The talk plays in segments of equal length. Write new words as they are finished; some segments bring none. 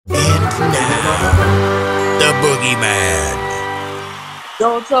Now, the Boogieman.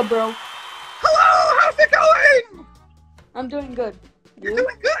 Yo, what's up, bro? Hello, how's it going? I'm doing good. You're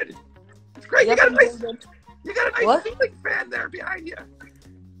doing good. It's great. Yep, you I'm doing good. got a nice ceiling fan there behind you.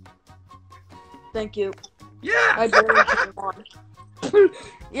 Thank you. Yeah. I barely came on.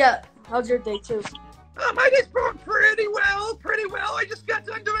 Yeah, how's your day too? My day's going pretty well. I just got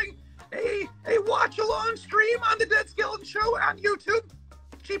done doing a watch-along stream on the Dead Skeleton Show on YouTube.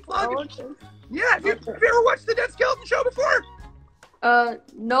 Cheap plug. Oh, okay. Yeah, have you ever watched the Dead Skeleton Show before?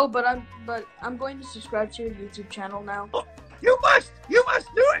 No, but I'm going to subscribe to your YouTube channel now. Oh, you must do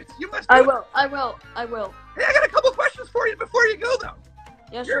it. You must. I will. Hey, I got a couple questions for you before you go, though.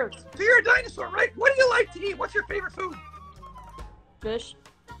 Yeah, sure. So you're a dinosaur, right? What do you like to eat? What's your favorite food? Fish.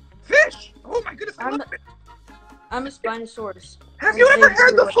 Fish? Oh my goodness, I love fish. I'm a Spinosaurus. Have you ever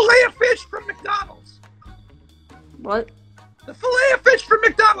had the fillet of fish from McDonald's? What? The fillet of fish from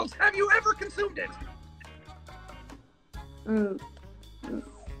McDonald's. Have you ever consumed it?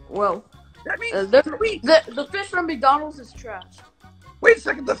 Well, that means the fish from McDonald's is trash. Wait a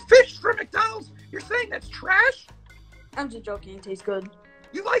second. The fish from McDonald's? You're saying that's trash? I'm just joking. It tastes good.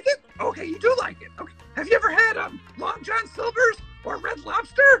 You like it? Okay, you do like it. Okay. Have you ever had Long John Silver's or Red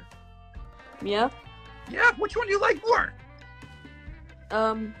Lobster? Yeah. Yeah. Which one do you like more?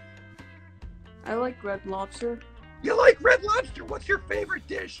 I like Red Lobster. You like Red Lobster? What's your favorite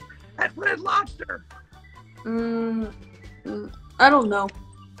dish at Red Lobster? I don't know.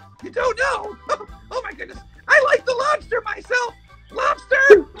 You don't know? Oh my goodness. I like the lobster myself.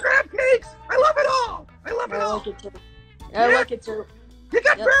 Lobster, crab cakes. I love it all. I love it all. Like it too. Yeah, I like it too. You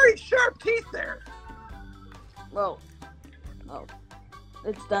got very sharp teeth there. Well, oh,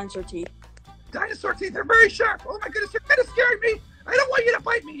 it's dinosaur teeth. Dinosaur teeth are very sharp. Oh my goodness, you're kind of scaring me. I don't want you to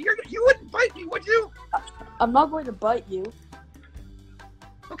bite me. You wouldn't bite me, would you? I'm not going to bite you.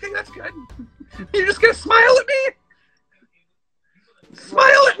 Okay, that's good. You're just gonna smile at me?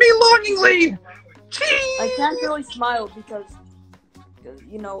 Smile at me longingly. Cheese! I can't really smile because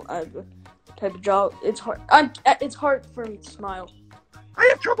you know, I have a type of job. It's hard. It's hard for me to smile. I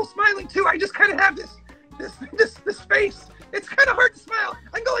have trouble smiling too. I just kind of have this face. It's kind of hard to smile.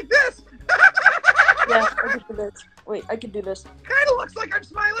 I can go like this. Yeah, I can do this. Wait, I can do this. Kind of looks like I'm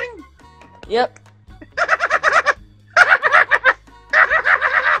smiling. Yep.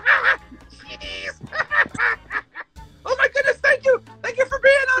 Oh my goodness, thank you. Thank you for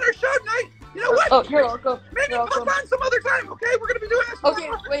being on our show tonight. You know what? Oh, you're welcome. Maybe pop on some other time, okay? We're going to be doing this. Okay,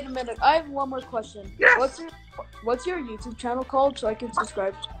 wait a minute. I have one more question. Yes. What's your YouTube channel called so I can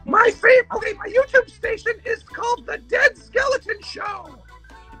subscribe? My YouTube station is called The Dead Skeleton Show.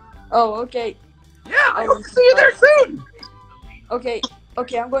 Oh, okay. Yeah, I hope to see you there soon. Okay,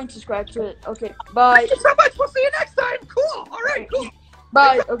 I'm going to subscribe to it. Okay, bye. Thank you so much. We'll see you next time. Cool. All right, cool.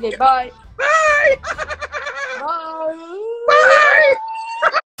 Bye. Okay, bye. Bye. Bye. Bye.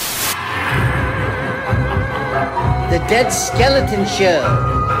 The Dead Skeleton Show.